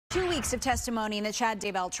2 weeks of testimony in the Chad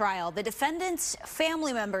Daybell trial. The defendant's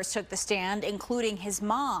family members took the stand, including his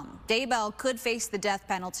mom. Daybell could face the death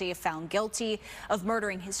penalty if found guilty of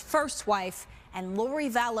murdering his first wife and Lori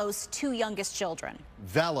Vallow's 2 youngest children.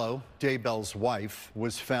 Vallow, Daybell's wife,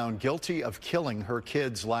 was found guilty of killing her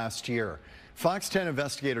kids last year. Fox 10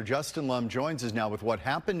 investigator Justin Lum joins us now with what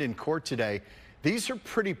happened in court today. These are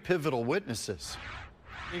pretty pivotal witnesses.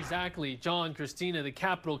 Exactly. John, Christina, the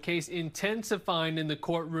capital case intensifying in the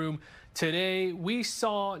courtroom. Today, we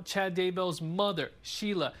saw Chad Daybell's mother,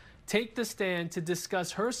 Sheila, take the stand to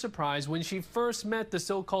discuss her surprise when she first met the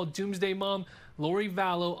so-called doomsday mom, Lori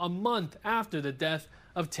Vallow, a month after the death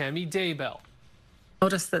of Tammy Daybell.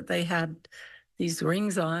 Noticed that they had these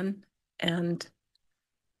rings on, and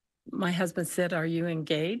my husband said, "Are you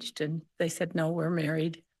engaged?" And they said, "No, we're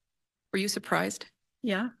married." Were you surprised?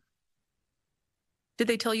 Yeah. Did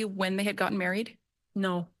they tell you when they had gotten married?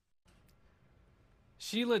 No.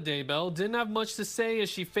 Sheila Daybell didn't have much to say as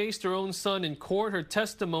she faced her own son in court, her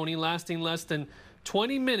testimony lasting less than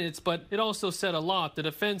 20 minutes, but it also said a lot. The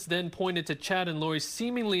defense then pointed to Chad and Lori's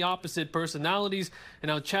seemingly opposite personalities and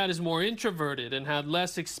how Chad is more introverted and had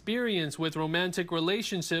less experience with romantic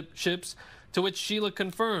relationships, to which Sheila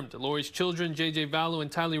confirmed. Lori's children, J.J. Vallow and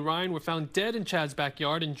Tylee Ryan, were found dead in Chad's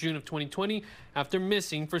backyard in June of 2020 after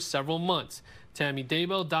missing for several months. Tammy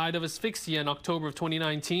Daybell died of asphyxia in October of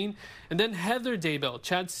 2019. And then Heather Daybell,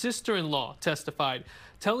 Chad's sister-in-law, testified,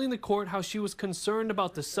 telling the court how she was concerned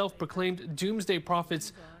about the self-proclaimed doomsday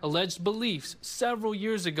prophet's alleged beliefs several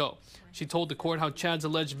years ago. She told the court how Chad's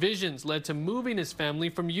alleged visions led to moving his family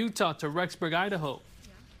from Utah to Rexburg, Idaho.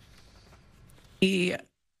 He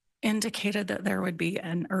indicated that there would be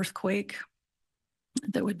an earthquake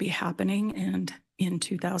that would be happening in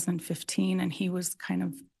 2015, and he was kind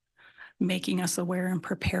of making us aware and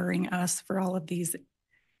preparing us for all of these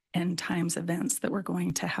end times events that were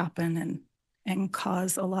going to happen and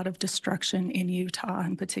cause a lot of destruction in Utah,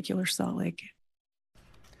 in particular Salt Lake.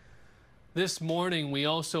 This morning, we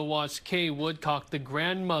also watched Kay Woodcock, the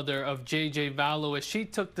grandmother of J.J. Vallow, as she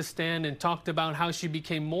took the stand and talked about how she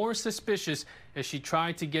became more suspicious as she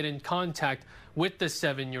tried to get in contact with the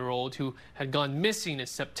 7-year-old who had gone missing in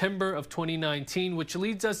September of 2019, which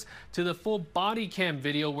leads us to the full body cam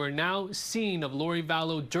video we're now seeing of Lori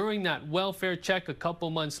Vallow during that welfare check a couple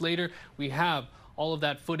months later. We have all of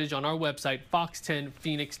that footage on our website,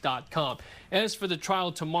 fox10phoenix.com. As for the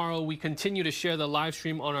trial tomorrow, we continue to share the live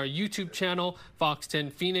stream on our YouTube channel, Fox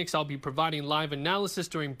 10 Phoenix. I'll be providing live analysis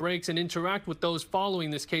during breaks and interact with those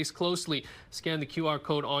following this case closely. Scan the QR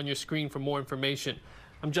code on your screen for more information.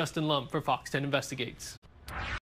 I'm Justin Lum for Fox 10 Investigates.